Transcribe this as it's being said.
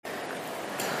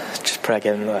Pray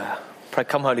again. Pray,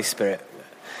 come Holy Spirit.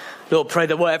 Lord, pray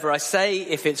that whatever I say,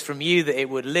 if it's from you, that it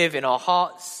would live in our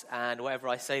hearts, and whatever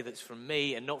I say that's from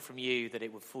me and not from you, that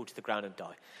it would fall to the ground and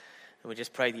die. And we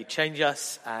just pray that you change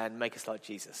us and make us like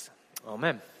Jesus.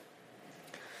 Amen.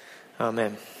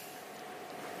 Amen.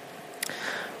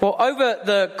 Well, over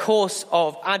the course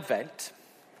of Advent,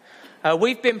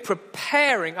 we've been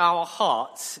preparing our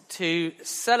hearts to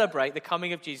celebrate the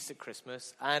coming of Jesus at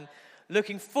Christmas and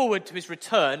looking forward to his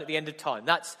return at the end of time.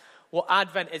 That's what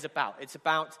Advent is about. It's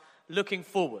about looking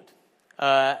forward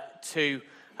to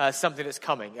something that's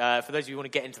coming. For those of you who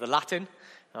want to get into the Latin,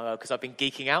 because I've been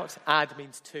geeking out, ad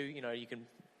means to, you can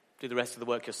do the rest of the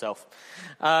work yourself.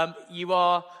 We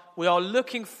are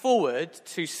looking forward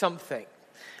to something.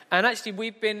 And actually,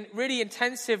 we've been really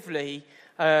intensively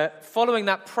following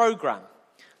that program.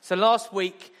 So last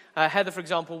week, Heather, for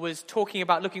example, was talking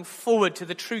about looking forward to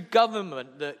the true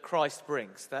government that Christ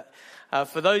brings. That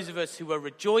for those of us who were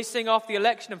rejoicing after the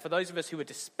election and for those of us who were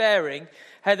despairing,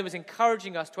 Heather was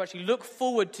encouraging us to actually look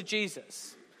forward to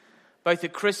Jesus, both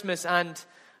at Christmas and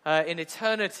in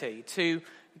eternity, to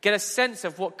get a sense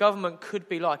of what government could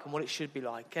be like and what it should be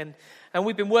like. And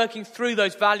we've been working through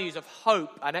those values of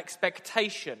hope and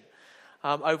expectation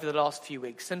over the last few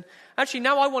weeks. And actually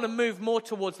now I want to move more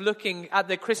towards looking at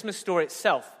the Christmas story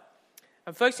itself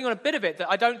and focusing on a bit of it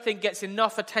that I don't think gets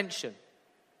enough attention.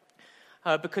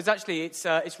 Because actually it's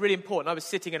really important. I was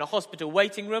sitting in a hospital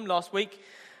waiting room last week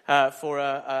for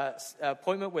an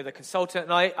appointment with a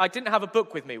consultant, and I didn't have a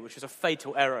book with me, which was a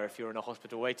fatal error if you're in a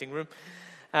hospital waiting room.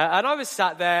 And I was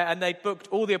sat there, and they booked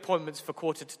all the appointments for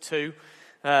 1:45.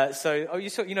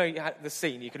 You had the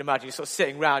scene. You can imagine you're sort of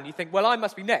sitting around. You think, well, I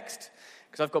must be next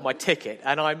because I've got my ticket,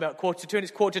 and I'm at 1:45, and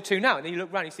it's 1:45 now. And then you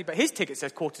look around, and you see, but his ticket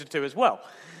says 1:45 as well,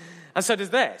 and so does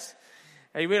theirs.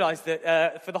 And you realise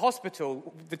that for the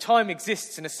hospital, the time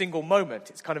exists in a single moment.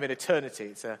 It's kind of an eternity.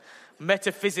 It's a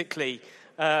metaphysically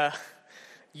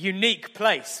unique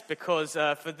place because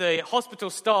for the hospital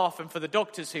staff and for the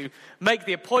doctors who make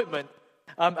the appointment,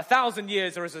 1,000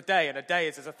 years are as a day, and a day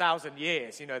is as 1,000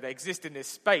 years. They exist in this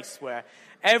space where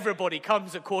everybody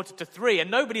comes at 2:45, and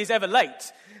nobody is ever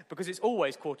late because it's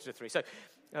always 2:45. So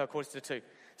 1:45.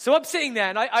 So I'm sitting there,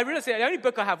 and I realised that the only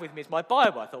book I have with me is my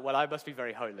Bible. I thought, well, I must be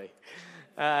very holy.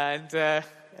 And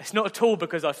it's not at all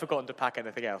because I've forgotten to pack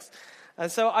anything else.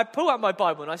 And so I pull out my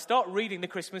Bible, and I start reading the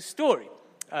Christmas story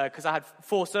because I had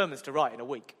 4 sermons to write in a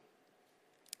week.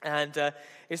 And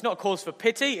it's not a cause for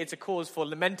pity, it's a cause for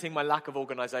lamenting my lack of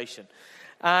organisation.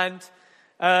 And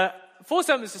 4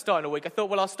 sermons to start in a week, I thought,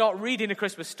 well, I'll start reading a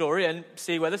Christmas story and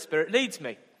see where the Spirit leads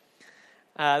me.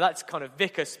 That's kind of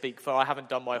vicar speak for I haven't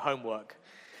done my homework.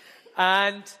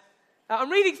 And I'm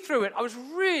reading through it. I was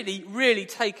really, really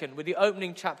taken with the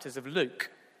opening chapters of Luke.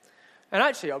 And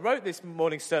actually, I wrote this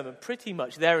morning's sermon pretty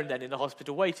much there and then in the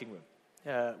hospital waiting room,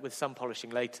 with some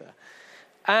polishing later.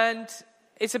 And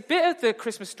it's a bit of the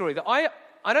Christmas story that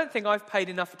I don't think I've paid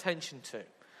enough attention to.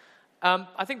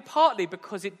 I think partly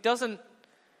because it's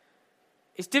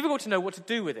difficult to know what to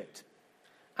do with it.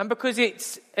 And because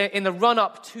it's in the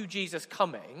run-up to Jesus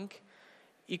coming,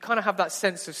 you kind of have that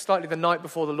sense of slightly the night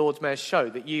before the Lord's Mayor's show,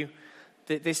 that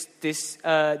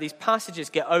these passages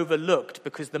get overlooked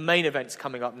because the main event's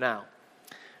coming up now.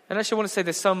 And actually I want to say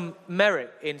there's some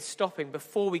merit in stopping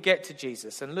before we get to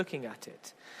Jesus and looking at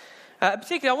it.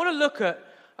 Particularly, I want to look at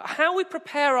how we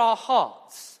prepare our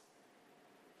hearts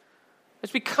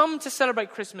as we come to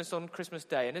celebrate Christmas on Christmas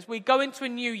Day, and as we go into a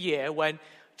new year when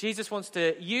Jesus wants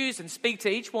to use and speak to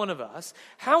each one of us,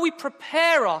 how we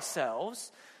prepare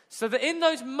ourselves so that in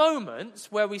those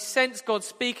moments where we sense God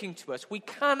speaking to us, we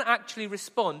can actually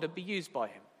respond and be used by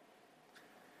him.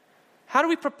 How do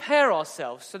we prepare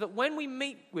ourselves so that when we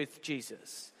meet with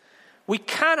Jesus, we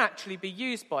can actually be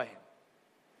used by him?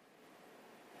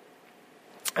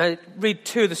 I read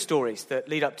 2 of the stories that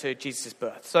lead up to Jesus'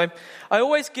 birth. So I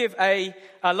always give a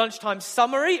lunchtime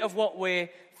summary of what we're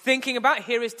thinking about.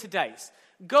 Here is today's.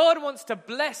 God wants to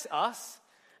bless us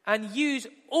and use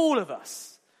all of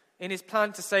us in his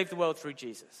plan to save the world through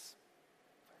Jesus.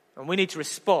 And we need to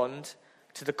respond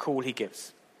to the call he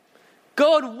gives.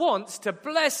 God wants to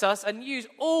bless us and use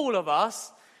all of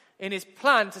us in his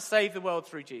plan to save the world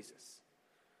through Jesus.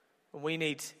 And we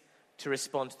need to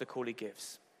respond to the call he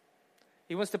gives.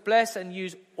 He wants to bless and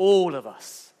use all of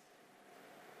us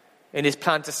in his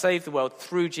plan to save the world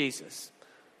through Jesus.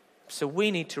 So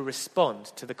we need to respond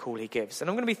to the call he gives. And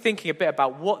I'm going to be thinking a bit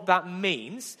about what that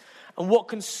means and what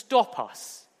can stop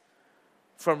us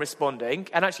from responding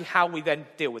and actually how we then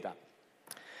deal with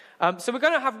that. So we're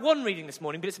going to have one reading this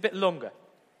morning, but it's a bit longer.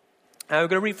 We're going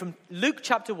to read from Luke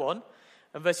chapter 1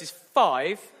 and verses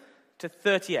 5 to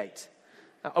 38.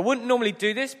 I wouldn't normally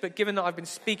do this, but given that I've been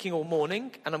speaking all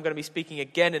morning, and I'm going to be speaking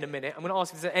again in a minute, I'm going to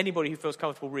ask if there's anybody who feels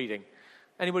comfortable reading.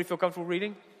 Anybody feel comfortable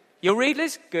reading? You'll read,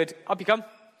 Liz? Good. Up you come.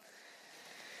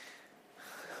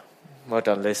 Well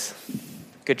done, Liz.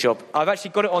 Good job. I've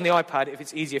actually got it on the iPad if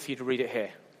it's easier for you to read it here.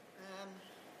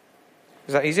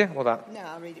 Is that easier or that? No,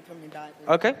 I'll read it from the Bible.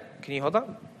 Okay. Can you hold that?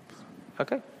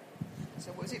 Okay.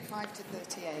 So was it 5 to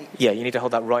 38? Yeah, you need to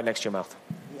hold that right next to your mouth.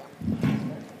 Yeah.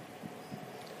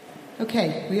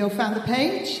 Okay, we all found the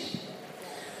page?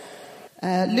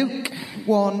 Luke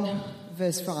 1,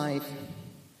 verse 5.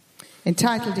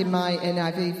 Entitled in my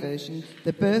NIV version,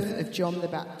 The Birth of John the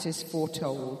Baptist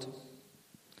Foretold.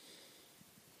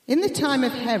 In the time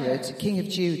of Herod, king of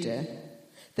Judah,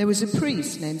 there was a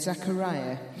priest named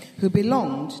Zachariah who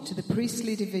belonged to the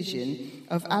priestly division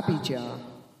of Abijah.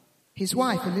 His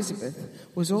wife Elizabeth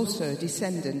was also a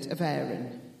descendant of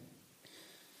Aaron.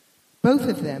 Both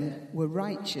of them were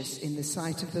righteous in the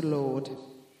sight of the Lord,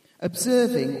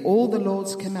 observing all the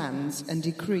Lord's commands and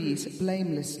decrees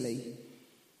blamelessly.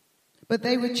 But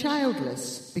they were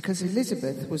childless because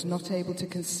Elizabeth was not able to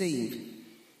conceive,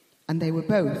 and they were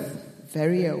both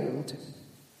very old.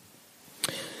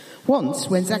 Once,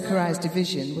 when Zachariah's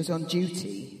division was on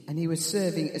duty and he was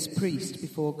serving as priest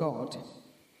before God,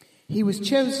 he was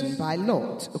chosen by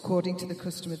lot, according to the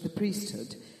custom of the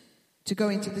priesthood, to go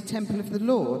into the temple of the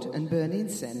Lord and burn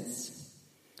incense.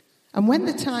 And when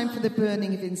the time for the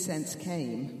burning of incense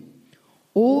came,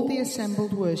 all the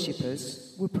assembled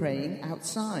worshippers were praying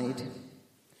outside.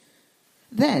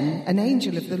 Then an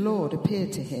angel of the Lord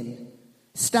appeared to him,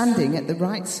 standing at the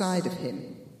right side of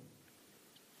him.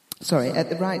 At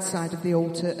the right side of the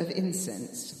altar of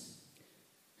incense.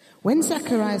 When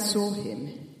Zachariah saw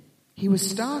him, he was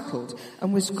startled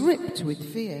and was gripped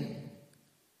with fear.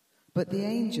 But the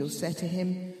angel said to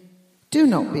him, "Do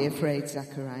not be afraid,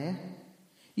 Zachariah.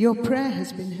 Your prayer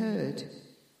has been heard.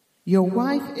 Your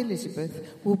wife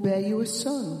Elizabeth will bear you a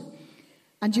son,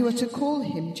 and you are to call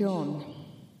him John.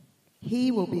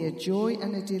 He will be a joy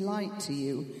and a delight to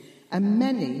you, and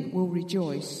many will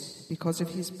rejoice because of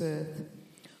his birth.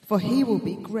 For he will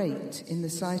be great in the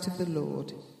sight of the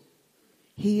Lord.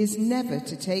 He is never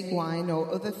to take wine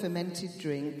or other fermented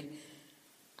drink,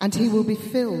 and he will be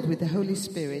filled with the Holy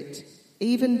Spirit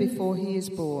even before he is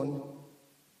born.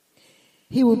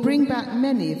 He will bring back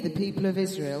many of the people of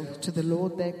Israel to the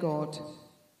Lord their God,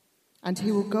 and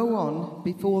he will go on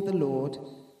before the Lord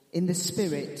in the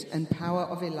spirit and power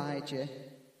of Elijah,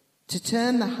 to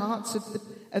turn the hearts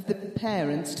of the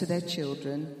parents to their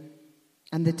children,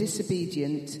 and the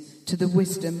disobedient to the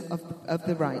wisdom of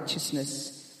the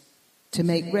righteousness, to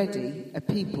make ready a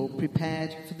people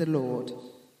prepared for the Lord."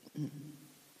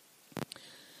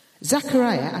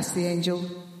 Zachariah asked the angel,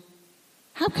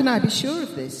 "How can I be sure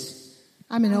of this?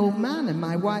 I'm an old man and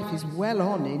my wife is well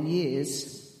on in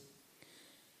years."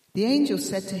 The angel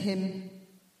said to him,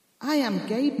 "I am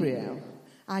Gabriel.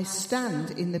 I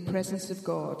stand in the presence of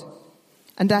God,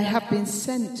 and I have been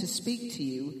sent to speak to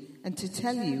you and to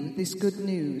tell you this good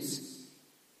news.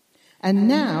 And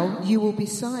now you will be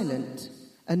silent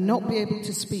and not be able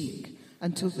to speak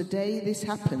until the day this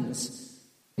happens,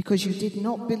 because you did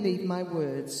not believe my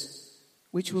words,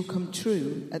 which will come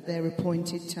true at their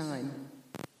appointed time."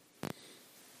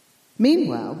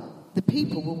 Meanwhile, the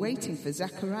people were waiting for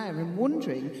Zachariah and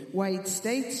wondering why he'd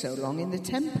stayed so long in the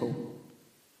temple.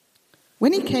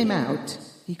 When he came out,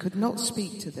 he could not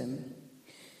speak to them.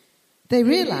 They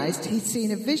realized he'd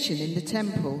seen a vision in the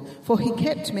temple, for he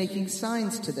kept making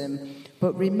signs to them,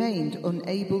 but remained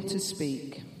unable to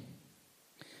speak.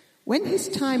 When his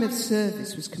time of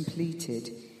service was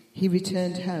completed, he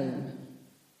returned home.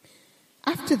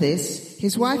 After this,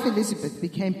 his wife Elizabeth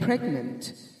became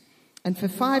pregnant, and for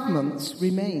 5 months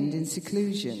remained in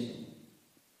seclusion.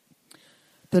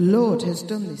 "The Lord has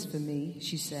done this for me,"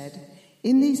 she said.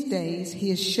 "In these days he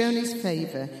has shown his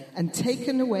favor and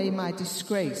taken away my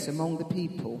disgrace among the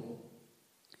people."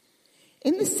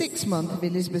 In the 6th month of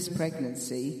Elizabeth's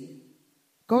pregnancy,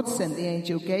 God sent the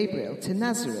angel Gabriel to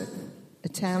Nazareth, a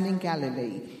town in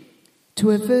Galilee,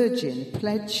 to a virgin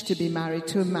pledged to be married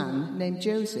to a man named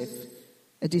Joseph,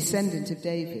 a descendant of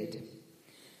David.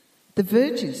 The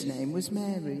virgin's name was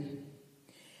Mary.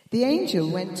 The angel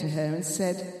went to her and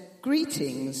said,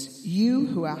 "Greetings, you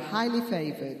who are highly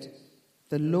favored.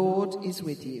 The Lord is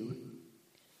with you."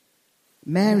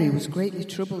 Mary was greatly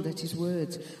troubled at his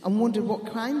words and wondered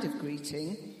what kind of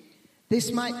greeting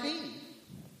this might be.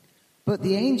 But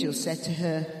the angel said to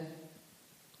her,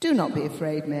 "Do not be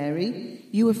afraid, Mary.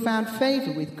 You have found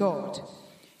favor with God.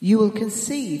 You will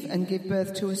conceive and give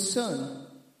birth to a son,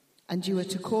 and you are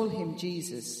to call him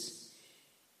Jesus.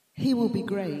 He will be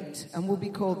great and will be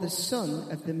called the Son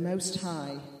of the Most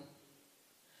High.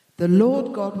 The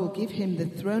Lord God will give him the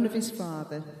throne of his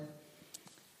father,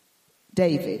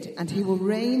 David, and he will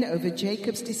reign over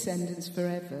Jacob's descendants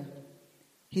forever.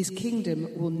 His kingdom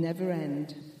will never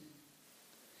end.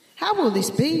 How will this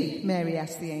be? Mary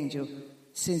asked the angel,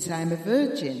 since I am a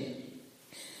virgin.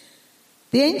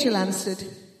 The angel answered,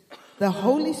 the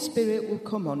Holy Spirit will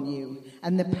come on you,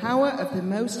 and the power of the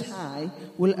Most High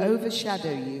will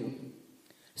overshadow you.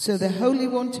 So the Holy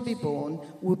One to be born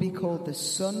will be called the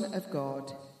Son of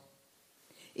God.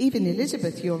 Even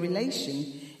Elizabeth, your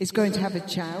relation, is going to have a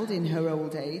child in her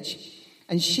old age,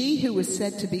 and she who was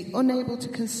said to be unable to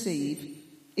conceive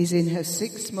is in her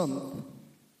 6th month.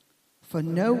 For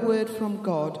no word from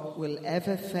God will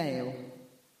ever fail.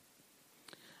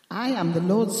 I am the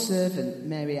Lord's servant,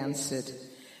 Mary answered.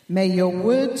 May your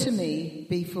word to me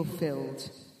be fulfilled.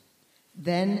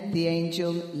 Then the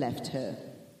angel left her.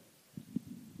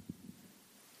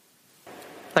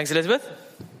 Thanks, Elizabeth.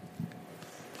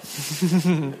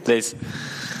 Please.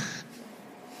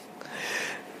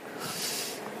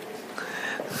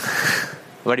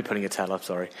 I'm already putting your tail up,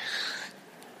 sorry.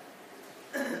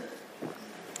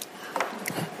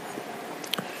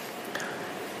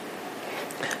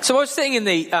 So I was sitting in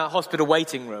the hospital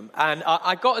waiting room, and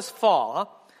I got as far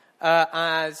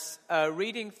as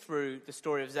reading through the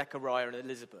story of Zechariah and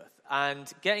Elizabeth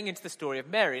and getting into the story of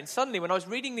Mary. And suddenly, when I was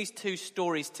reading these two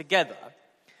stories together,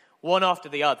 one after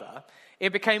the other,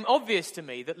 it became obvious to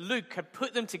me that Luke had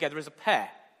put them together as a pair.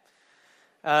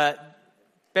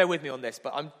 Bear with me on this,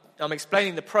 but I'm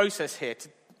explaining the process here,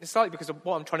 slightly because of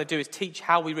what I'm trying to do is teach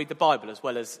how we read the Bible as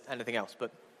well as anything else,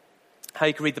 but how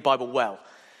you can read the Bible well.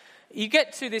 You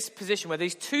get to this position where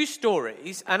these two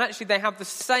stories, and actually they have the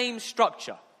same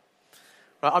structure.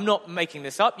 Right, I'm not making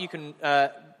this up. You can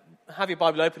have your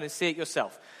Bible open and see it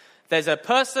yourself. There's a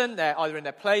person, they're either in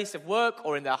their place of work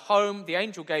or in their home. The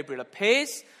angel Gabriel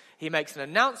appears. He makes an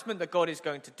announcement that God is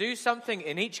going to do something,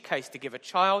 in each case to give a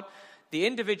child. The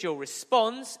individual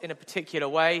responds in a particular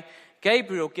way.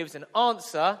 Gabriel gives an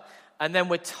answer, and then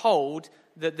we're told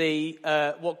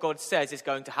that what God says is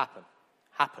going to happen.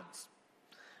 Happens.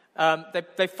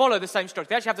 They follow the same structure.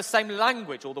 They actually have the same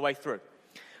language all the way through.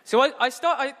 So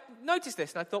I noticed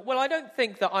this, and I thought, well, I don't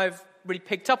think that I've really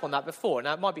picked up on that before.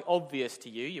 Now, it might be obvious to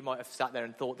you. You might have sat there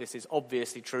and thought this is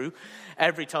obviously true.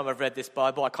 Every time I've read this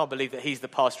Bible, I can't believe that he's the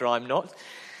pastor, I'm not.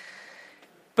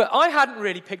 But I hadn't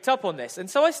really picked up on this. And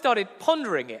so I started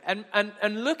pondering it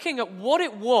and looking at what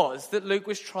it was that Luke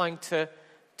was trying to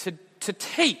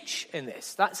teach in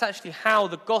this. That's actually how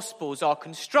the Gospels are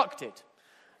constructed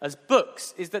as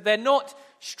books, is that they're not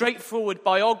straightforward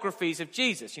biographies of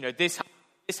Jesus. You know, this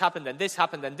happened, then this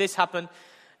happened, then this happened,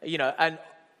 you know, and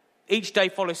each day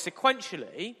follows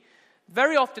sequentially.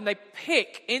 Very often they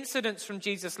pick incidents from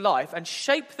Jesus' life and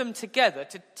shape them together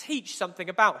to teach something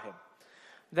about him.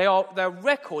 They're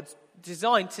records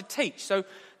designed to teach. So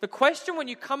the question when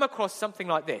you come across something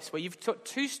like this, where you've took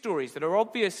two stories that are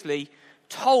obviously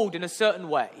told in a certain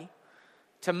way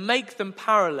to make them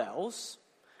parallels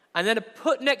and then are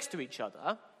put next to each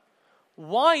other,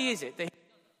 why is it that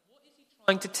what is he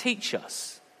trying to teach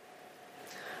us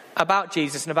about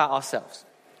Jesus and about ourselves?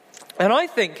 And I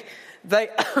think they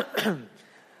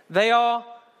are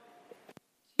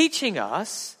teaching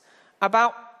us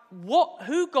about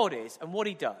who God is and what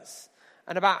he does,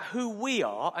 and about who we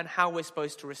are and how we're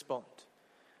supposed to respond.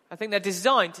 I think they're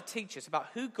designed to teach us about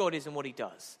who God is and what he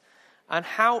does, and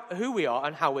who we are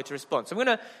and how we're to respond. So I'm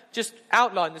going to just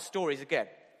outline the stories again.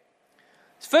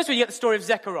 So first we get the story of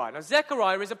Zechariah. Now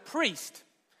Zechariah is a priest.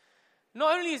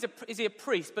 Not only is he a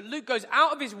priest, but Luke goes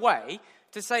out of his way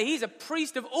to say he's a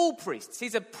priest of all priests.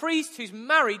 He's a priest who's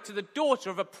married to the daughter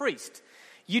of a priest.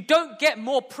 You don't get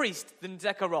more priest than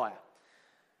Zechariah.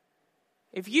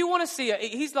 If you want to see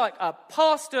he's like a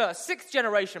pastor, a 6th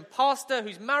generation pastor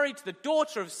who's married to the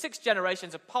daughter of 6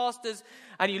 generations of pastors,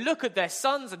 and you look at their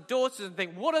sons and daughters and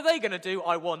think, what are they going to do,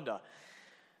 I wonder?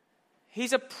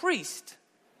 He's a priest.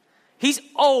 He's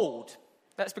old.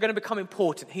 That's going to become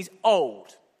important. He's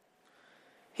old.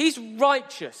 He's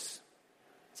righteous.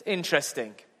 It's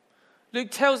interesting.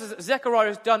 Luke tells us that Zechariah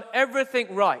has done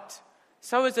everything right.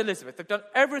 So has Elizabeth. They've done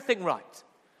everything right.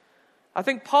 I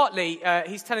think partly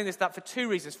he's telling us that for two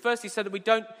reasons. Firstly, so that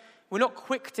we're not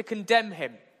quick to condemn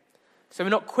him. So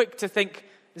we're not quick to think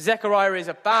Zechariah is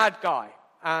a bad guy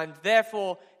and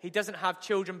therefore he doesn't have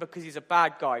children because he's a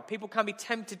bad guy. People can be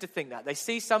tempted to think that. They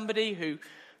see somebody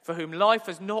for whom life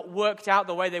has not worked out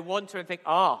the way they want to and think,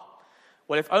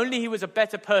 well, if only he was a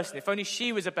better person, if only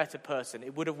she was a better person,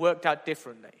 it would have worked out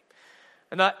differently.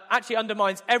 And that actually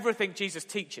undermines everything Jesus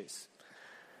teaches.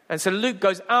 And so Luke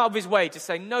goes out of his way to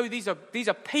say, no, these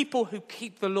are people who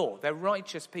keep the law. They're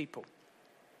righteous people.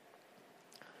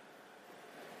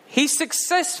 He's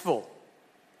successful.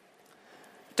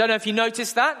 Don't know if you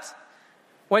noticed that.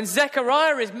 When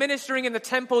Zechariah is ministering in the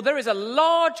temple, there is a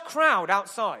large crowd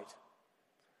outside.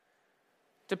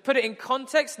 To put it in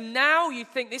context, now you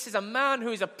think this is a man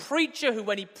who is a preacher who,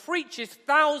 when he preaches,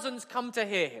 thousands come to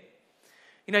hear him.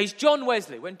 You know, he's John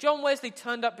Wesley. When John Wesley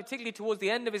turned up, particularly towards the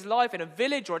end of his life, in a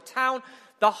village or a town,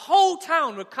 the whole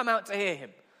town would come out to hear him.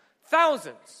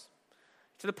 Thousands.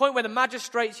 To the point where the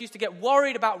magistrates used to get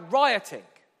worried about rioting.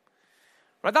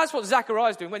 Right, that's what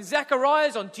Zechariah's doing. When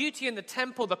Zechariah's on duty in the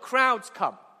temple, the crowds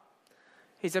come.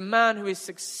 He's a man who is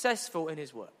successful in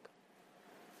his work.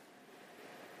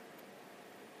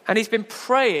 And he's been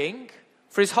praying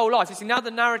for his whole life. You see, now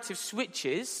the narrative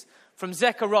switches from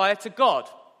Zechariah to God.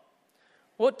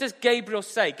 What does Gabriel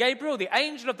say? Gabriel, the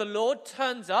angel of the Lord,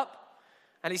 turns up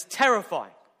and he's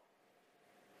terrifying.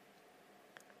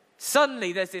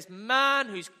 Suddenly there's this man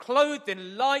who's clothed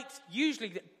in light,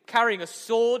 usually carrying a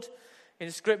sword in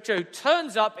Scripture, who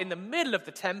turns up in the middle of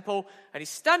the temple and he's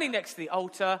standing next to the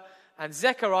altar, and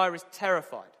Zechariah is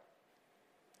terrified.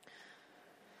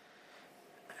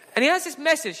 And he has this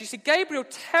message. You see, Gabriel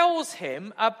tells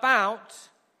him about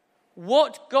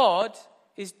what God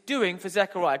is doing for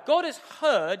Zechariah. God has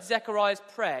heard Zechariah's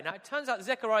prayer. Now, it turns out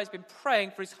Zechariah has been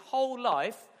praying for his whole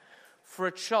life for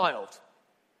a child.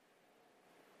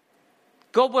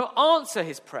 God will answer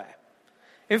his prayer.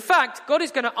 In fact, God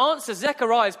is going to answer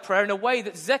Zechariah's prayer in a way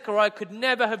that Zechariah could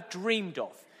never have dreamed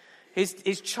of.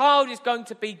 His child is going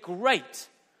to be great.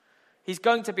 He's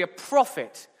going to be a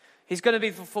prophet. He's going to be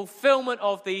the fulfillment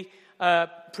of the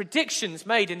predictions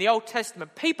made in the Old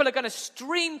Testament. People are going to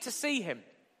stream to see him.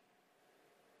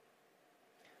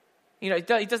 You know,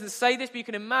 he doesn't say this, but you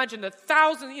can imagine that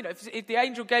thousands, you know, if the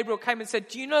angel Gabriel came and said,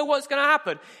 do you know what's going to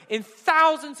happen? In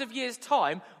thousands of years'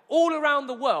 time, all around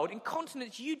the world, in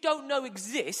continents you don't know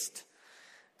exist,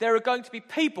 there are going to be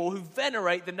people who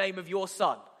venerate the name of your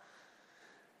son.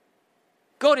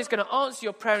 God is going to answer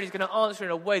your prayer, and he's going to answer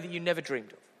in a way that you never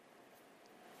dreamed of.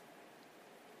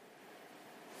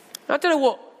 Now, I don't know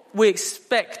what we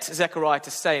expect Zechariah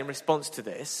to say in response to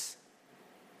this,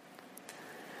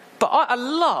 but I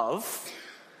love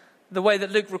the way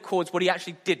that Luke records what he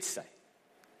actually did say,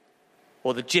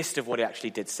 or the gist of what he actually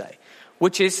did say,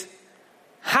 which is,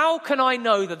 how can I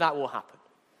know that that will happen?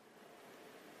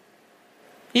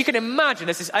 You can imagine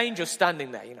there's this angel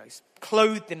standing there, you know, he's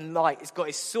clothed in light, he's got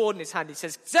his sword in his hand, he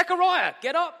says, Zechariah,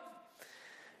 get up.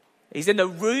 He's in the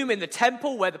room in the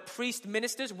temple where the priest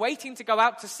ministers, waiting to go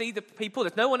out to see the people.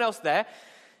 There's no one else there.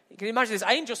 You can imagine this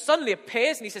angel suddenly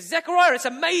appears and he says, Zechariah, it's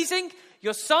amazing.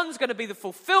 Your son's going to be the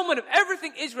fulfillment of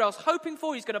everything Israel's hoping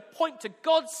for. He's going to point to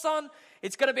God's son.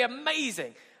 It's going to be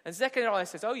amazing. And Zechariah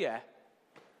says, oh yeah.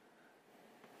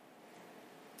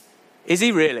 Is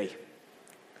he really?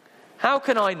 How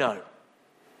can I know?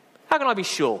 How can I be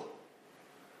sure?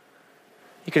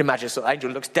 You can imagine the angel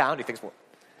looks down, he thinks, what?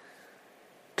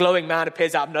 Glowing man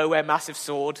appears out of nowhere, massive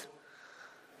sword.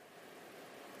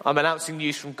 I'm announcing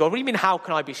news from God. What do you mean, how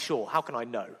can I be sure? How can I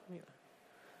know?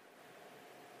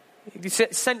 You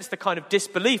sense the kind of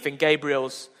disbelief in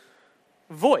Gabriel's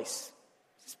voice.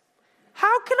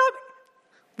 How can I?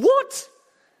 What?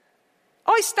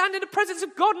 I stand in the presence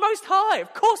of God Most High.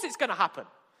 Of course it's going to happen.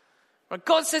 When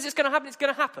God says it's going to happen, it's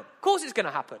going to happen. Of course it's going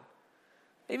to happen.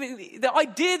 The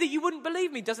idea that you wouldn't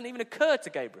believe me doesn't even occur to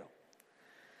Gabriel.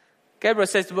 Gabriel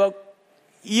says, well,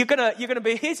 you're going to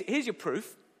be, here's your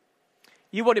proof.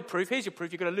 You wanted proof, here's your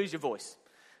proof. You're going to lose your voice.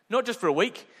 Not just for a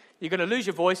week. You're going to lose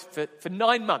your voice for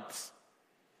 9 months.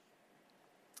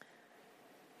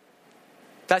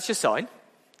 That's your sign.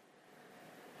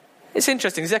 It's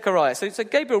interesting, Zechariah. So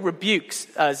Gabriel rebukes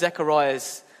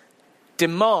Zechariah's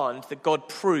demand that God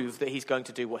prove that he's going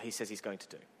to do what he says he's going to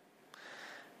do.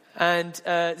 And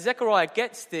Zechariah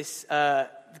gets this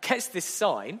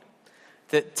sign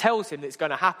that tells him that it's going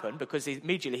to happen because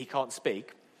immediately he can't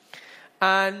speak.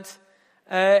 And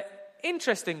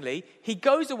interestingly, he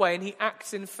goes away and he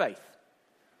acts in faith.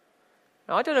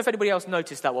 Now, I don't know if anybody else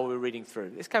noticed that while we were reading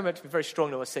through. This came out to be very strong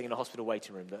when I was sitting in a hospital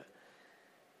waiting room. That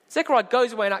Zechariah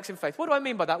goes away and acts in faith. What do I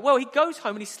mean by that? Well, he goes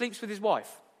home and he sleeps with his wife.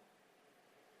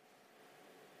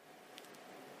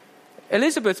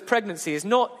 Elizabeth's pregnancy is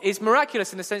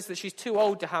miraculous in the sense that she's too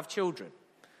old to have children.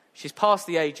 She's past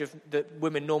the age of that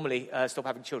women normally stop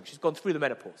having children. She's gone through the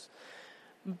menopause.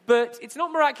 But it's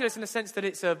not miraculous in the sense that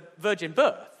it's a virgin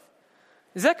birth.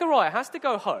 Zechariah has to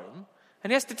go home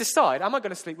and he has to decide, am I going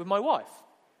to sleep with my wife?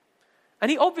 And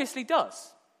he obviously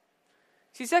does.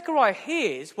 See, Zechariah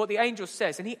hears what the angel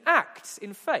says and he acts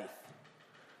in faith.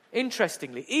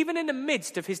 interestingly, even in the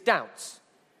midst of his doubts.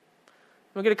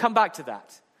 We're going to come back to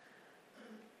that.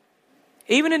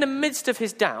 Even in the midst of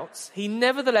his doubts, he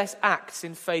nevertheless acts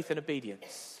in faith and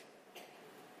obedience.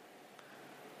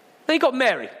 Then you've got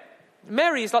Mary.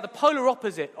 Mary is like the polar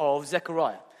opposite of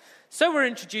Zechariah. So we're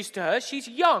introduced to her. She's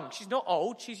young. She's not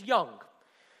old. She's young.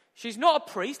 She's not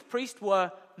a priest. Priests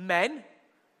were men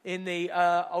in the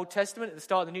Old Testament, at the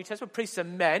start of the New Testament. Priests are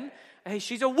men. And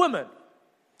she's a woman.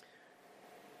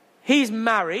 He's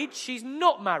married. She's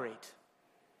not married.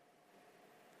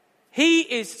 He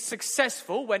is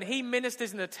successful. When he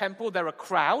ministers in the temple, there are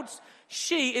crowds.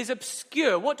 She is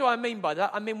obscure. What do I mean by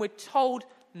that? I mean, we're told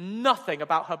nothing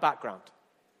about her background.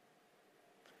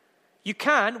 You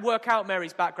can work out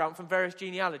Mary's background from various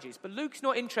genealogies, but Luke's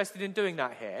not interested in doing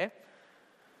that here.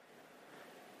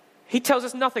 He tells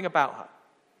us nothing about her.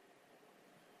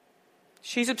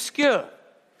 She's obscure.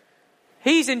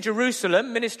 He's in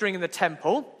Jerusalem ministering in the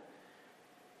temple.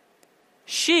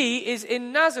 She is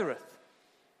in Nazareth,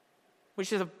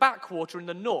 which is a backwater in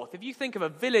the north. If you think of a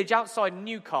village outside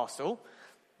Newcastle,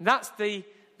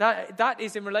 that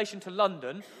is in relation to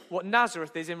London what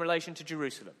Nazareth is in relation to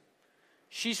Jerusalem.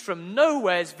 She's from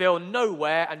Nowheresville,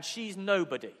 nowhere, and she's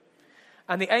nobody.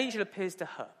 And the angel appears to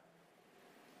her.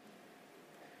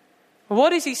 What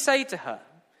does he say to her?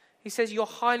 He says, you're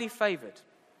highly favored.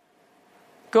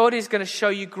 God is going to show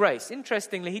you grace.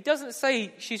 Interestingly, he doesn't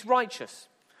say she's righteous.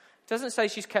 Doesn't say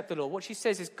she's kept the law. What she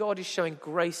says is God is showing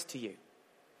grace to you.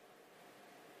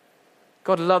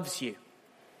 God loves you.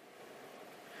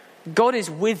 God is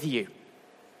with you.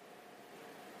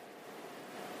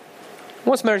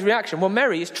 What's Mary's reaction? Well,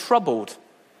 Mary is troubled.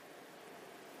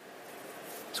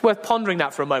 It's worth pondering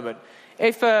that for a moment.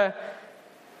 If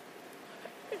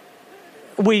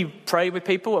we pray with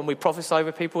people and we prophesy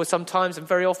with people sometimes, and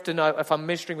very often if I'm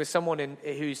ministering with someone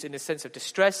who's in a sense of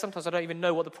distress, sometimes I don't even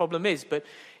know what the problem is, but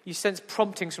you sense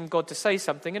promptings from God to say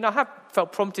something. And I have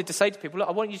felt prompted to say to people, look,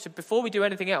 I want you to, before we do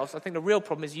anything else, I think the real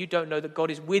problem is you don't know that God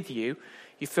is with you.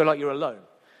 You feel like you're alone.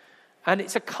 And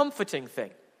it's a comforting thing.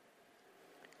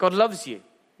 God loves you.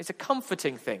 It's a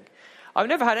comforting thing. I've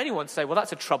never had anyone say, well,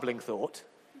 that's a troubling thought.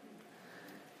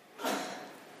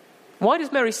 Why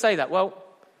does Mary say that? Well,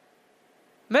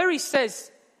 Mary's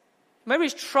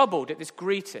troubled at this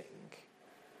greeting,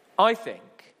 I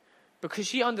think, because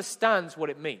she understands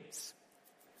what it means.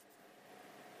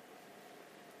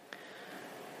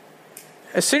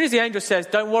 As soon as the angel says,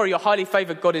 don't worry, you're highly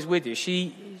favored, God is with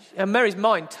you, Mary's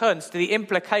mind turns to the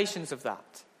implications of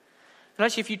that. And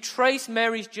actually, if you trace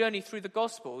Mary's journey through the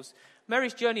Gospels,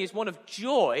 Mary's journey is one of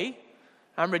joy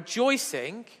and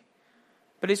rejoicing,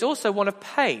 but it's also one of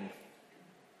pain.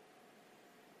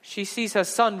 She sees her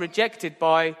son rejected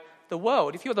by the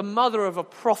world. If you're the mother of a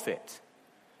prophet,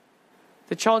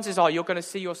 the chances are you're going to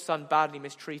see your son badly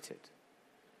mistreated.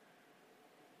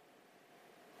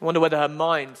 I wonder whether her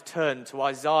mind turned to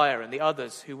Isaiah and the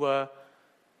others who were,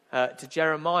 to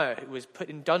Jeremiah, who was put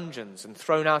in dungeons and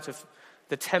thrown out of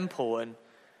the temple and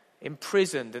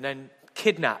imprisoned and then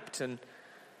kidnapped. And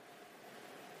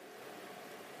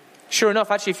sure enough,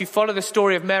 actually, if you follow the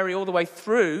story of Mary all the way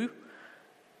through,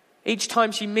 each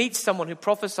time she meets someone who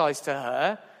prophesies to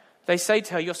her, they say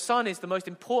to her, your son is the most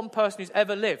important person who's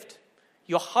ever lived.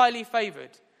 You're highly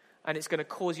favored, and it's going to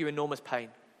cause you enormous pain.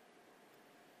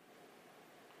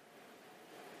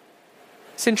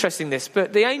 It's interesting this,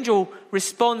 but the angel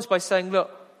responds by saying, look,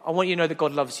 I want you to know that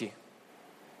God loves you.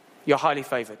 You're highly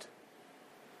favored.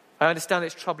 I understand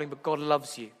it's troubling, but God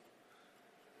loves you.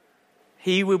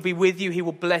 He will be with you. He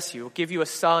will bless you. He will give you a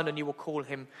son, and you will call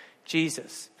him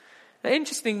Jesus. Now,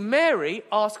 interesting, Mary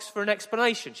asks for an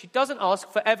explanation. She doesn't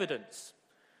ask for evidence.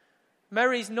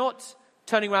 Mary's not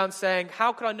turning around saying,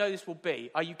 how can I know this will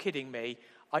be? Are you kidding me?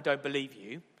 I don't believe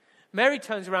you. Mary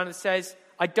turns around and says,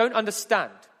 I don't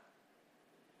understand.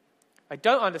 I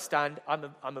don't understand.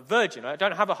 I'm a virgin. I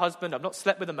don't have a husband. I've not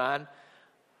slept with a man.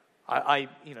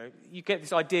 You get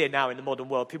this idea now in the modern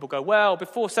world. People go, well,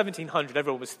 before 1700,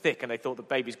 everyone was thick and they thought that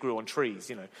babies grew on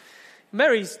trees,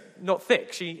 Mary's not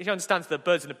thick. She understands the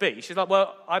birds and the bees. She's like,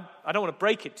 well, I don't want to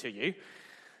break it to you,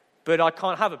 but I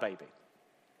can't have a baby.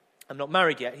 I'm not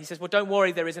married yet. He says, well, don't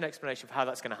worry. There is an explanation for how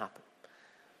that's going to happen.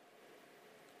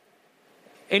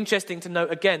 Interesting to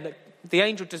note again that the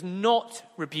angel does not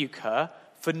rebuke her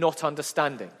for not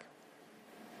understanding.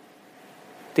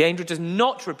 The angel does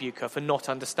not rebuke her for not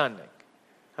understanding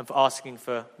and for asking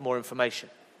for more information.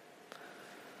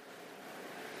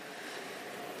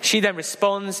 She then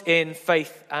responds in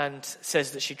faith and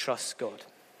says that she trusts God.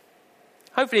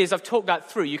 Hopefully, as I've talked that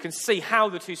through, you can see how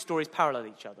the two stories parallel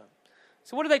each other.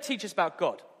 So what do they teach us about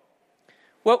God?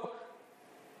 Well,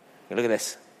 look at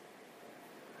this.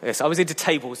 Yes, I was into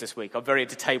tables this week. I'm very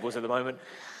into tables at the moment.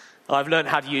 I've learned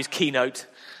how to use Keynote,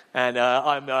 and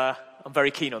I'm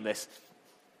very keen on this.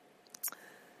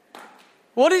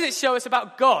 What does it show us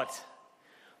about God?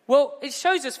 Well, it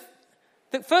shows us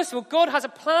that, first of all, God has a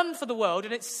plan for the world,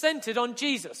 and it's centered on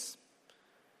Jesus.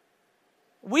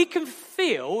 We can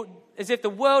feel as if the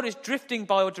world is drifting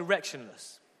by or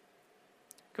directionless.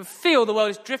 You can feel the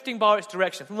world is drifting by its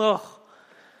direction. Ugh.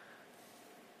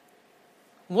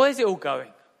 Where is it all going?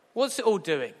 What's it all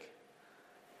doing?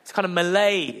 It's kind of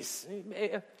malaise.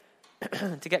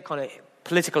 To get kind of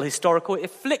political, historical, it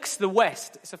afflicts the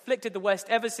West. It's afflicted the West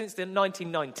ever since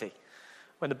 1990,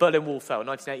 when the Berlin Wall fell,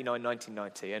 1989,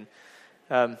 1990.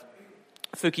 And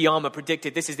Fukuyama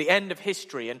predicted this is the end of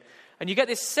history. And you get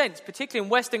this sense, particularly in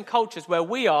Western cultures where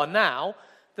we are now,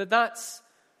 that that's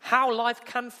how life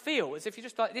can feel. As if you're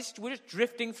just like this, we're just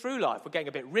drifting through life. We're getting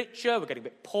a bit richer, we're getting a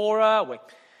bit poorer.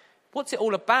 What's it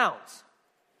all about?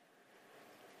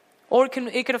 Or it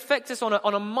can affect us on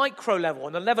a micro level,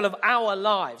 on the level of our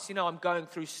lives. You know, I'm going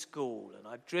through school, and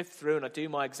I drift through, and I do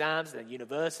my exams, and then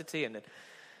university, and then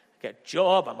I get a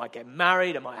job, I might get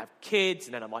married, I might have kids,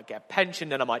 and then I might get a pension,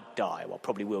 then I might die. Well, I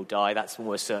probably will die, that's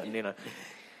almost certain, you know.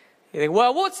 You think,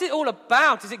 well, what's it all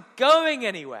about? Is it going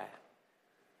anywhere?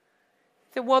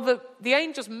 You think, well, the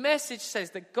angel's message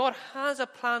says that God has a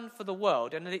plan for the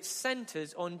world, and that it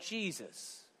centers on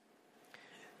Jesus.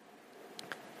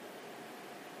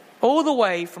 All the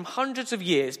way from hundreds of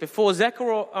years before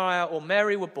Zechariah or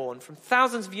Mary were born, from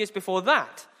thousands of years before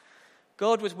that,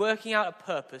 God was working out a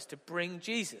purpose to bring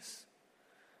Jesus.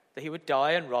 That he would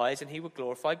die and rise and he would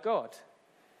glorify God.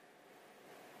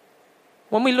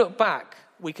 When we look back,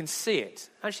 we can see it.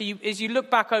 Actually, as you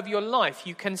look back over your life,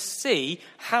 you can see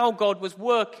how God was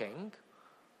working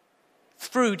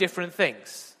through different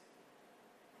things.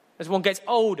 As one gets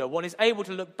older, one is able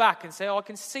to look back and say, I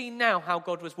can see now how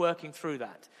God was working through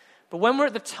that. But when we're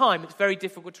at the time, it's very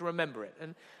difficult to remember it.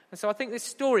 And so I think this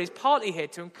story is partly here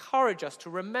to encourage us to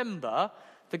remember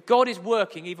that God is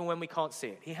working even when we can't see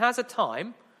it. He has a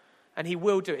time, and he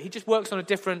will do it. He just works on a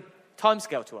different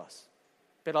timescale to us,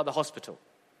 a bit like the hospital.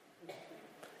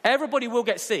 Everybody will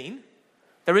get seen.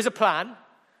 There is a plan.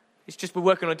 It's just we're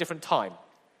working on a different time.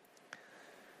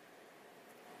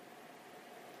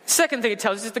 The second thing it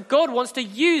tells us is that God wants to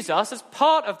use us as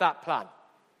part of that plan.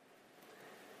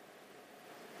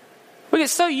 We get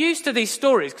so used to these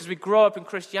stories because we grow up in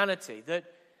Christianity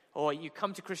or you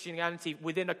come to Christianity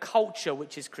within a culture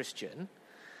which is Christian,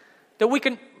 that we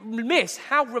can miss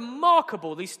how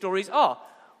remarkable these stories are.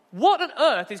 What on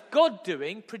earth is God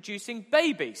doing producing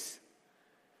babies?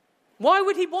 Why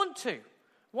would he want to?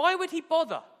 Why would he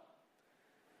bother?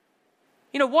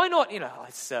 You know, why not? You know,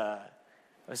 I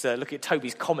was looking at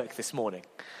Toby's comic this morning.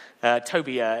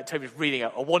 Toby's reading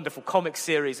a wonderful comic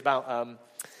series about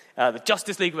the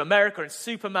Justice League of America, and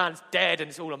Superman's dead, and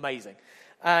it's all amazing.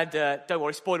 And don't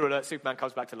worry, spoiler alert, Superman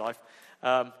comes back to life.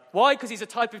 Why? Because he's a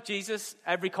type of Jesus.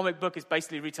 Every comic book is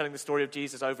basically retelling the story of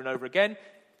Jesus over and over again.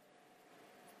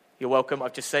 You're welcome.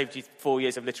 I've just saved you 4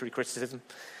 years of literary criticism.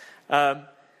 So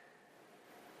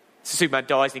Superman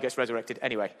dies and he gets resurrected.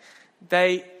 Anyway,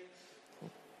 I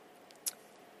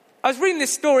was reading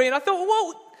this story and I thought,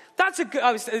 well,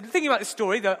 I was thinking about this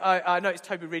story that I noticed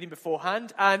Toby reading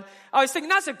beforehand, and I was thinking,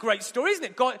 that's a great story, isn't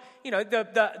it? God, you know,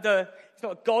 it's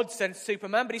not God sends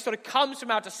Superman, but he sort of comes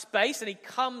from outer space, and he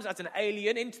comes as an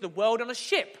alien into the world on a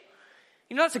ship.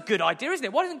 You know, that's a good idea, isn't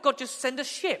it? Why doesn't God just send a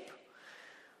ship?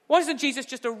 Why doesn't Jesus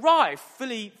just arrive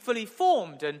fully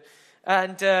formed and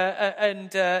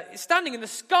standing in the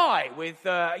sky with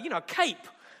a cape,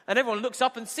 and everyone looks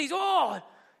up and sees, oh,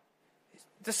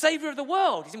 the Saviour of the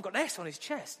world. He's even got an S on his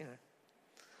chest, you know.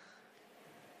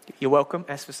 You're welcome.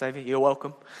 S for Saviour. You're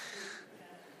welcome.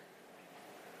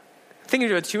 Thinking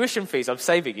of your tuition fees, I'm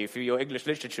saving you for your English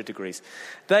literature degrees.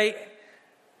 God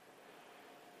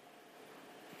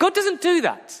doesn't do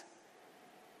that.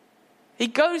 He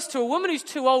goes to a woman who's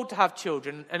too old to have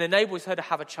children and enables her to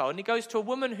have a child. And he goes to a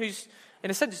woman who's, in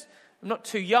a sense, not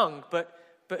too young, but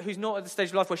who's not at the stage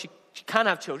of life where she can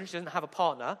have children. She doesn't have a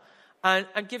partner.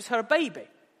 And gives her a baby.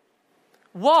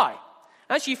 Why?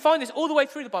 Actually, you find this all the way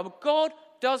through the Bible. God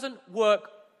doesn't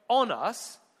work on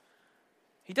us.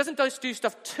 He doesn't do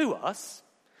stuff to us.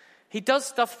 He does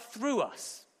stuff through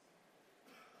us.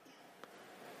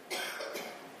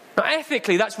 Now,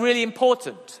 ethically, that's really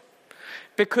important.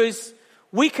 Because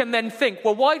we can then think,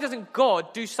 well, why doesn't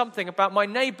God do something about my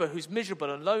neighbour who's miserable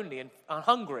and lonely and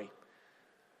hungry?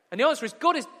 And the answer is,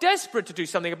 God is desperate to do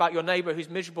something about your neighbour who's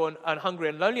miserable and hungry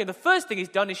and lonely. And the first thing he's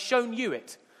done is shown you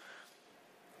it.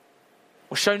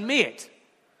 Or shown me it.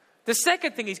 The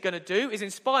second thing he's going to do is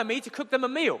inspire me to cook them a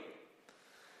meal.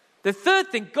 The third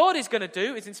thing God is going to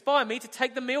do is inspire me to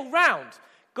take the meal round.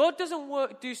 God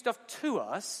doesn't do stuff to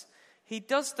us. He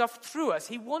does stuff through us.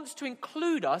 He wants to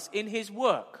include us in his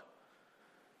work.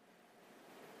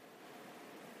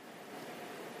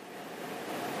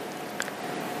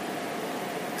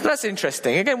 So that's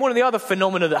interesting. Again, one of the other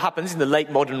phenomena that happens in the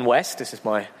late modern West, this is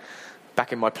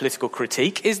back in my political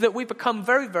critique, is that we become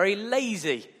very, very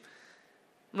lazy.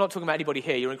 I'm not talking about anybody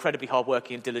here. You're incredibly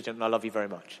hardworking and diligent, and I love you very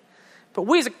much. But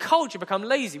we as a culture become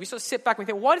lazy. We sort of sit back and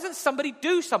think, why doesn't somebody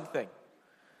do something?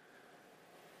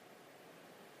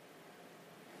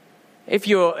 If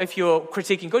you're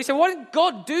critiquing God, you say, why doesn't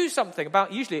God do something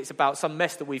about, usually it's about some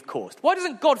mess that we've caused. Why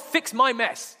doesn't God fix my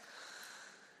mess?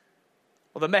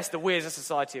 Or the mess that we as a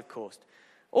society have caused.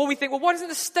 Or we think, well, why doesn't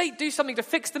the state do something to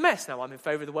fix the mess? Now, I'm in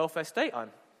favour of the welfare state.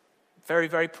 I'm very,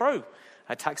 very pro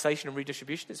taxation and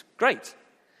redistribution. It's great.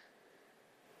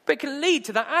 But it can lead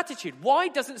to that attitude. Why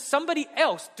doesn't somebody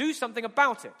else do something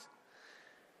about it?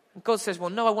 And God says, well,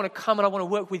 no, I want to come and I want to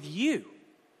work with you.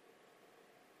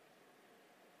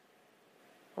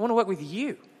 I want to work with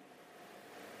you.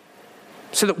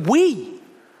 So that we,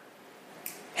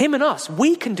 him and us,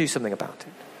 we can do something about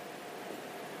it.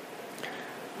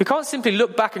 We can't simply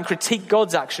look back and critique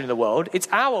God's action in the world. It's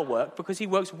our work because he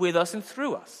works with us and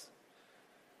through us.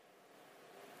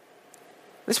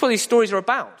 This is what these stories are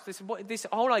about. This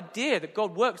whole idea that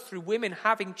God works through women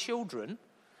having children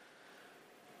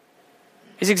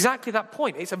is exactly that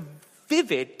point. It's a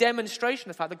vivid demonstration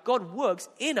of the fact that God works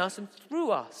in us and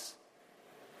through us.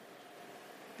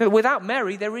 Without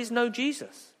Mary, there is no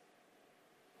Jesus.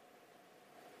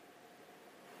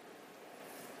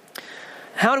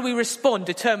 How do we respond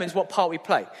determines what part we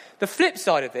play. The flip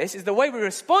side of this is the way we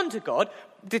respond to God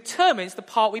determines the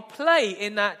part we play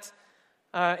in that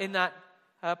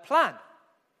plan.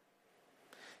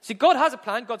 See, God has a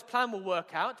plan. God's plan will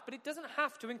work out, but it doesn't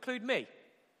have to include me.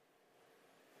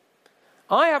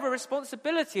 I have a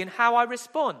responsibility in how I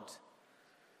respond.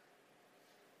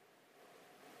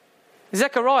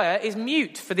 Zechariah is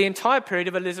mute for the entire period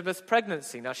of Elizabeth's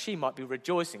pregnancy. Now, she might be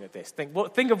rejoicing at this. Think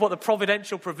of what the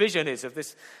providential provision is of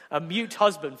this mute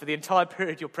husband for the entire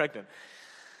period you're pregnant.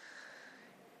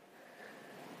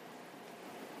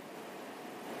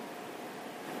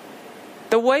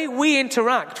 The way we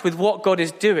interact with what God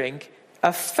is doing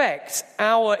affects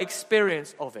our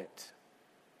experience of it.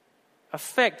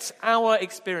 Affects our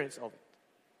experience of it.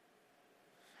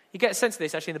 You get a sense of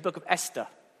this actually in the book of Esther.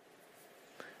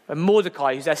 And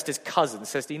Mordecai, who's Esther's cousin,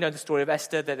 says, do you know the story of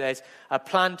Esther? That there's a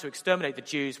plan to exterminate the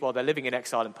Jews while they're living in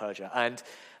exile in Persia. And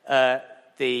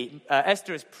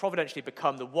Esther has providentially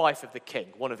become the wife of the king,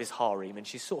 one of his harem, and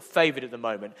she's sort of favoured at the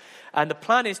moment. And the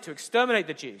plan is to exterminate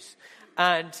the Jews.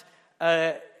 And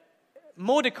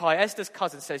Mordecai, Esther's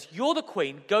cousin, says, you're the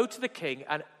queen, go to the king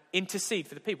and intercede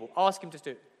for the people. Ask him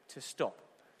to stop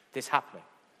this happening.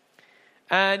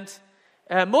 And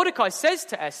Mordecai says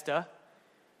to Esther,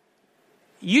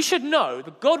 you should know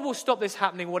that God will stop this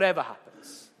happening whatever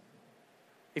happens.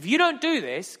 If you don't do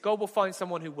this, God will find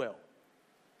someone who will.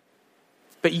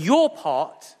 But your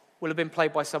part will have been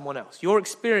played by someone else. Your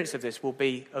experience of this will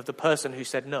be of the person who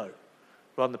said no,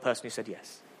 rather than the person who said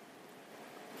yes.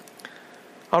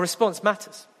 Our response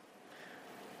matters.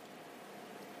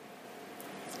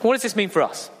 What does this mean for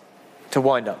us to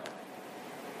wind up?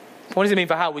 What does it mean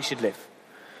for how we should live?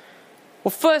 Well,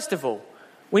 first of all,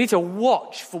 we need to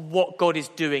watch for what God is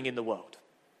doing in the world.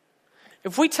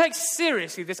 If we take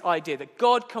seriously this idea that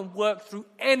God can work through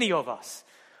any of us,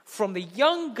 from the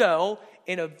young girl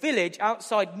in a village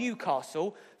outside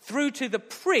Newcastle through to the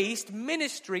priest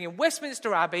ministering in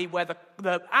Westminster Abbey where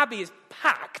the abbey is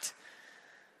packed,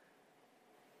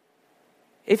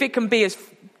 if it can be as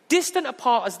distant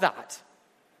apart as that,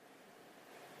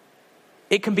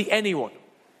 it can be anyone.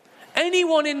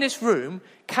 Anyone in this room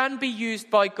can be used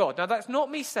by God. Now, that's not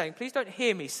me saying, please don't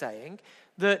hear me saying,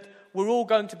 that we're all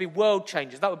going to be world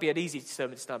changers. That would be an easy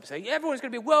sermon to stand up and say, everyone's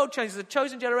going to be world changers, a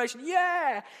chosen generation,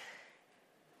 yeah!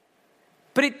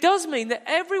 But it does mean that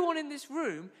everyone in this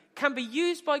room can be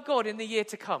used by God in the year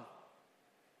to come.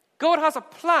 God has a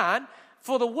plan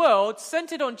for the world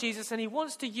centered on Jesus, and he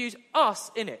wants to use us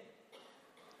in it.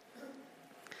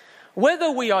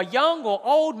 Whether we are young or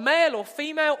old, male or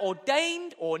female,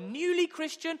 ordained or newly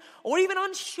Christian, or even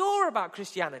unsure about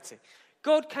Christianity,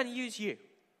 God can use you.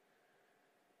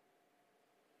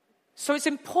 So it's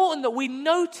important that we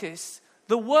notice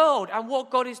the world and what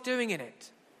God is doing in it.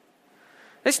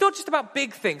 It's not just about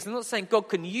big things. I'm not saying God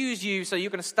can use you so you're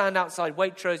going to stand outside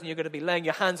Waitrose and you're going to be laying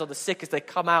your hands on the sick as they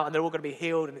come out and they're all going to be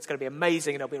healed and it's going to be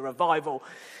amazing and there'll be a revival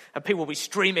and people will be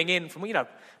streaming in from,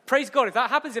 praise God. If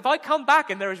that happens, if I come back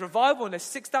and there is revival and there's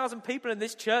 6,000 people in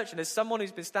this church and there's someone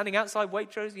who's been standing outside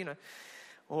Waitrose,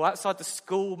 or outside the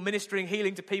school ministering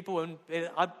healing to people, and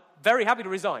I'm very happy to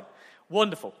resign.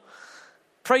 Wonderful.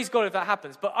 Praise God if that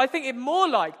happens. But I think it more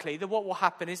likely that what will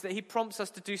happen is that he prompts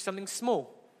us to do something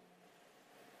small.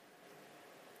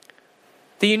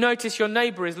 Do you notice your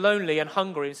neighbour is lonely and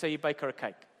hungry and so you bake her a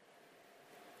cake?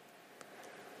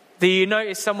 Do you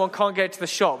notice someone can't get to the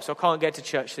shops or can't get to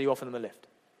church so you offer them a lift?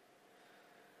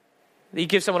 That you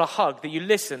give someone a hug, that you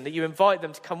listen, that you invite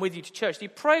them to come with you to church, that you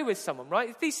pray with someone,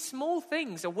 right? These small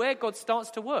things are where God starts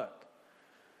to work.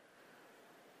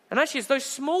 And actually, as those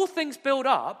small things build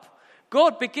up,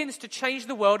 God begins to change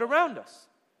the world around us.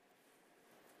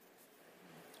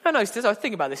 I noticed this, I was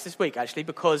thinking about this week actually,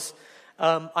 because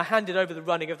I handed over the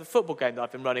running of the football game that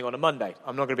I've been running on a Monday.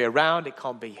 I'm not going to be around. It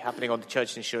can't be happening on the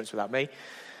church insurance without me.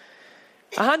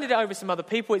 I handed it over to some other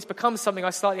people. It's become something I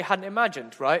slightly hadn't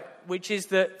imagined, right? Which is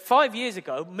that 5 years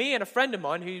ago, me and a friend of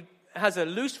mine who has a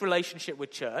loose relationship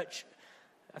with church,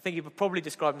 I think he would probably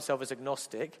describe himself as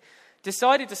agnostic,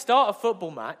 decided to start a football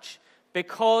match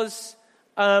because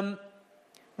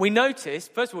we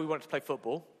noticed, first of all, we wanted to play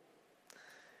football.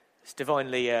 It's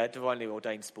divinely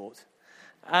ordained sport.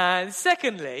 And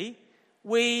secondly,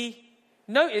 we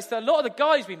noticed that a lot of the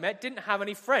guys we met didn't have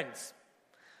any friends,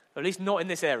 or at least not in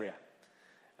this area.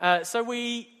 So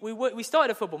we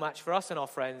started a football match for us and our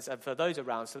friends and for those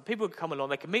around, so that people could come along,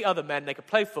 they could meet other men, they could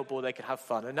play football, they could have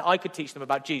fun, and I could teach them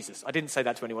about Jesus. I didn't say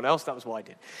that to anyone else, that was what I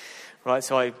did. Right,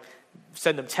 so I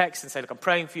send them texts and say, look, I'm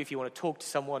praying for you if you want to talk to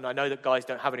someone. I know that guys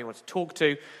don't have anyone to talk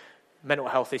to, mental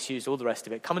health issues, all the rest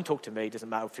of it. Come and talk to me, it doesn't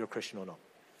matter if you're a Christian or not.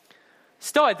 We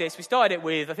started it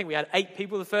with, I think we had 8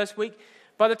 people the first week.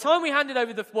 By the time we handed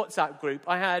over the WhatsApp group,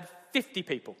 I had 50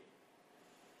 people.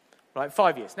 Right,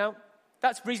 5 years. Now,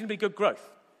 that's reasonably good growth.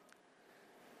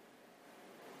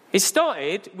 It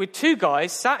started with 2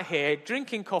 guys sat here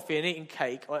drinking coffee and eating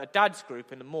cake at a dad's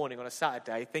group in the morning on a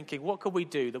Saturday, thinking, what could we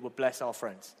do that would bless our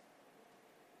friends?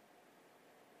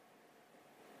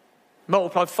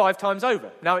 Multiplied 5 times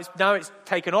over. Now it's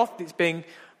taken off. It's being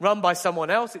run by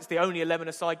someone else. It's the only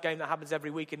 11-a-side game that happens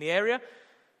every week in the area.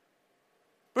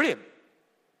 Brilliant.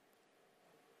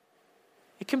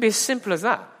 It can be as simple as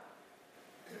that.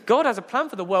 God has a plan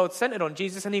for the world centered on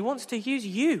Jesus, and he wants to use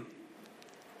you.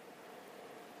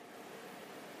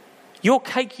 Your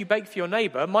cake you bake for your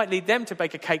neighbour might lead them to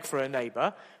bake a cake for a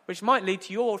neighbour, which might lead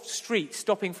to your street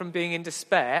stopping from being in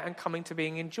despair and coming to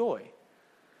being in joy.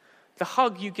 The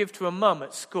hug you give to a mum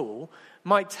at school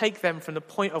might take them from the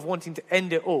point of wanting to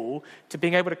end it all to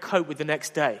being able to cope with the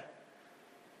next day,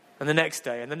 and the next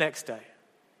day, and the next day.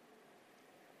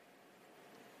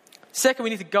 Second, we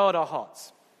need to guard our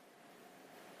hearts.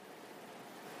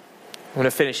 I'm going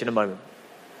to finish in a moment.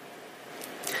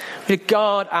 We need to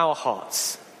guard our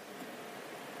hearts.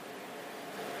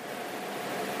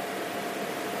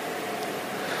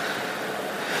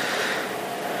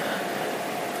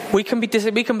 We can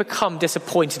become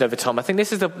disappointed over time. I think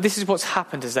this is what's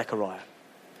happened to Zechariah.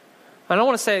 And I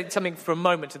want to say something for a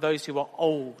moment to those who are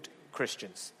old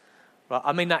Christians. Right?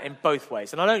 I mean that in both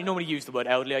ways. And I don't normally use the word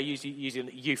elderly. I use a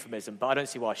euphemism, but I don't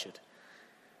see why I should.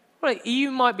 Right, you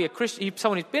might be a Christian,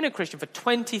 someone who's been a Christian for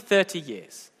 20, 30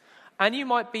 years, and you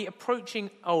might be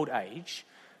approaching old age,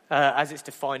 as it's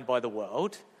defined by the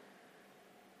world,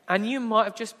 and you might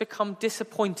have just become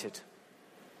disappointed.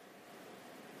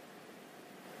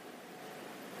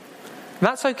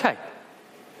 That's okay.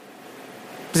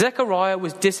 Zechariah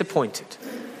was disappointed.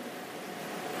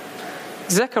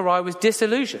 Zechariah was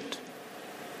disillusioned.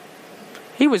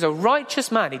 He was a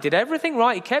righteous man. He did everything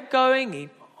right. He kept going. He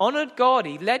honored God.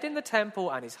 He led in the temple,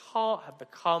 and his heart had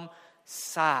become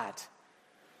sad.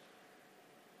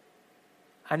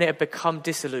 And it had become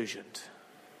disillusioned.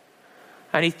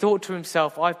 And he thought to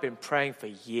himself, I've been praying for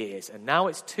years, and now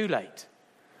it's too late.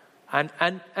 And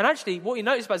actually, what you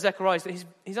notice about Zechariah is that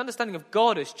his understanding of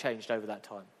God has changed over that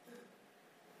time.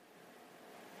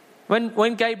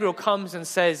 When Gabriel comes and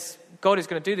says, God is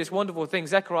going to do this wonderful thing,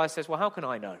 Zechariah says, well, how can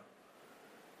I know?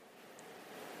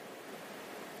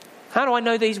 How do I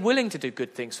know that he's willing to do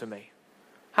good things for me?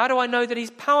 How do I know that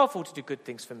he's powerful to do good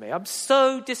things for me? I'm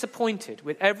so disappointed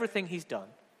with everything he's done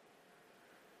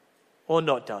or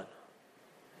not done,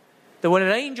 that when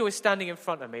an angel is standing in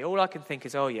front of me, all I can think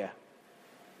is, oh yeah,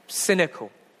 cynical,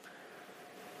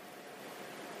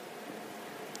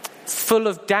 full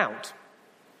of doubt.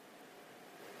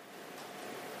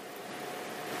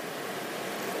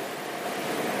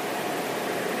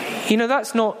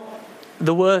 That's not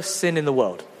the worst sin in the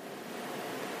world.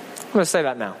 I'm going to say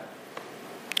that now.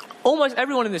 Almost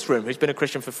everyone in this room who's been a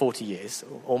Christian for 40 years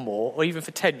or more, or even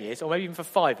for 10 years, or maybe even for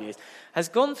 5 years, has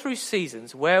gone through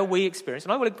seasons where we experience,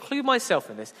 and I will include myself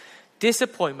in this,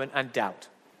 disappointment and doubt.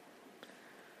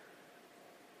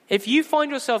 If you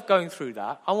find yourself going through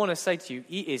that, I want to say to you,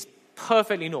 it is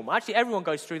perfectly normal. Actually, everyone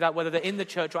goes through that, whether they're in the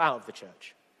church or out of the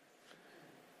church.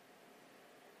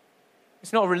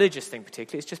 It's not a religious thing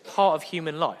particularly, it's just part of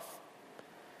human life.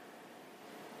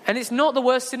 And it's not the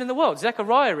worst sin in the world.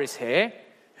 Zechariah is here,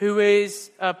 who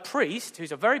is a priest,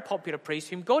 who's a very popular priest,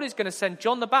 whom God is going to send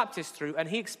John the Baptist through, and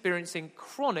he's experiencing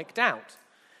chronic doubt,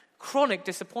 chronic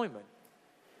disappointment.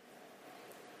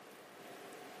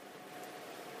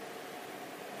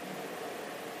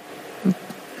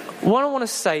 What I want to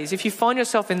say is, if you find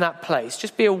yourself in that place,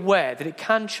 just be aware that it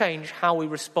can change how we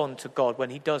respond to God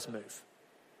when he does move.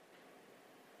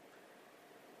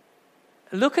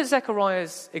 Look at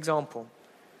Zechariah's example.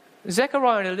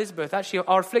 Zechariah and Elizabeth actually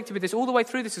are afflicted with this all the way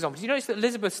through this example. Do you notice that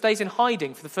Elizabeth stays in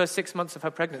hiding for the first 6 months of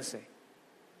her pregnancy?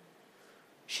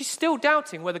 She's still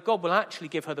doubting whether God will actually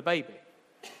give her the baby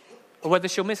or whether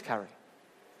she'll miscarry.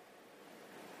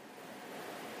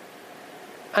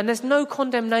 And there's no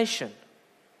condemnation.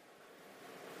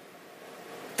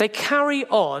 They carry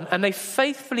on and they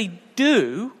faithfully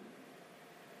do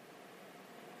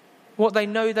what they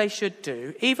know they should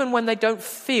do, even when they don't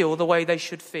feel the way they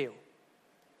should feel.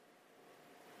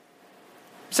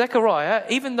 Zechariah,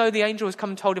 even though the angel has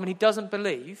come and told him and he doesn't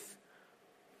believe,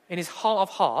 in his heart of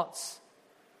hearts,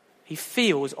 he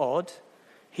feels odd.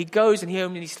 He goes and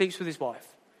he sleeps with his wife.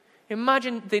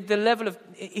 Imagine the level of,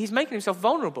 he's making himself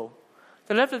vulnerable.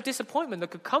 The level of disappointment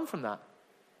that could come from that.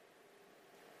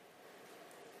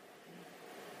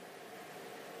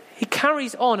 He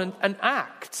carries on and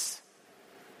acts,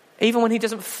 even when he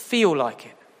doesn't feel like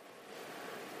it.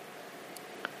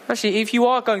 Actually, if you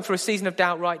are going through a season of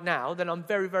doubt right now, then I'm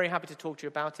very, very happy to talk to you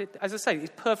about it. As I say,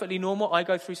 it's perfectly normal. I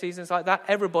go through seasons like that.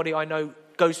 Everybody I know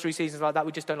goes through seasons like that.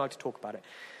 We just don't like to talk about it.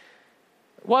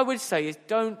 What I would say is,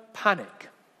 don't panic.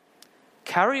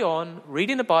 Carry on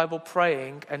reading the Bible,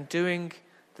 praying, and doing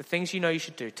the things you know you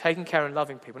should do, taking care and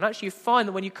loving people. And actually you find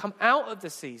that when you come out of the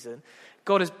season,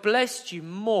 God has blessed you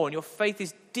more and your faith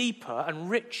is deeper and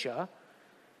richer.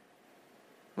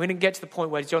 We didn't get to the point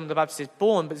where John the Baptist is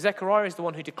born, but Zechariah is the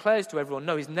one who declares to everyone,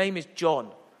 no, his name is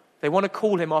John. They want to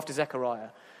call him after Zechariah.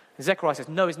 And Zechariah says,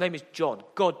 no, his name is John.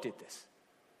 God did this.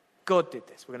 God did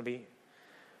this. We're going to be...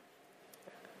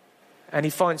 And he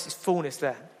finds his fullness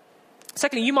there.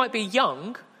 Secondly, you might be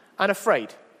young and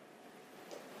afraid.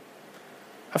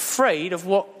 Afraid of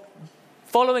what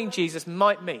following Jesus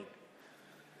might mean.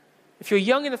 If you're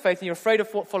young in the faith and you're afraid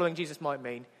of what following Jesus might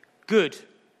mean, good,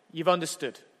 you've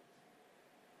understood.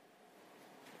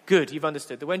 Good, you've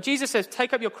understood. That when Jesus says,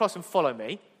 take up your cross and follow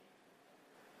me,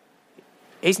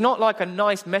 it's not like a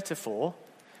nice metaphor.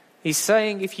 He's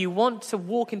saying if you want to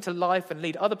walk into life and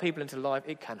lead other people into life,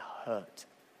 it can hurt.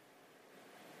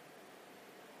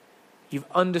 You've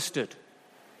understood.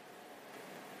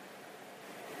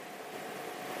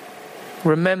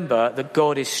 Remember that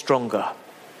God is stronger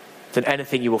than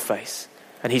anything you will face.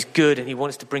 And he's good and he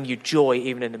wants to bring you joy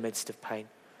even in the midst of pain.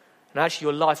 And actually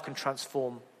your life can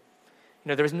transform.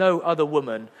 There is no other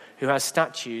woman who has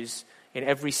statues in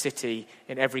every city,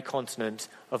 in every continent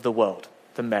of the world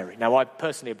than Mary. Now, I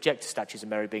personally object to statues of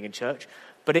Mary being in church,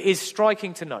 but it is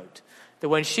striking to note that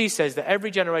when she says that every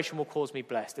generation will cause me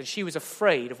blessed, and she was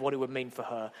afraid of what it would mean for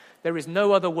her, there is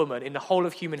no other woman in the whole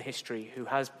of human history who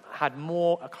has had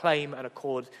more acclaim and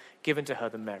accord given to her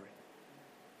than Mary.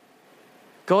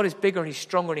 God is bigger and he's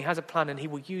stronger and he has a plan and he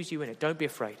will use you in it. Don't be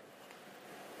afraid.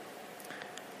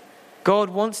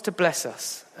 God wants to bless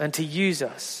us and to use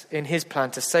us in his plan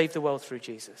to save the world through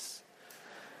Jesus.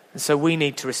 And so we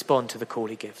need to respond to the call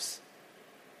he gives.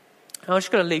 And I'm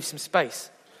just going to leave some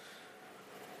space.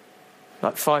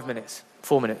 Like 5 minutes,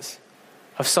 4 minutes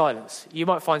of silence. You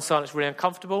might find silence really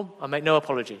uncomfortable. I make no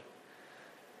apology.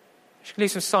 Just leave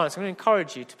some silence. I'm going to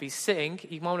encourage you to be sitting.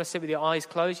 You might want to sit with your eyes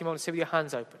closed. You might want to sit with your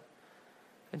hands open.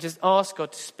 And just ask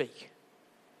God to speak.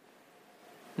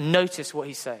 Notice what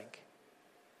he's saying.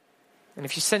 And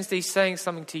if you sense that he's saying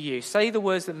something to you, say the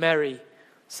words that Mary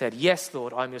said, yes,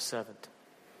 Lord, I'm your servant.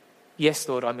 Yes,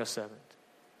 Lord, I'm your servant.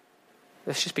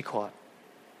 Let's just be quiet.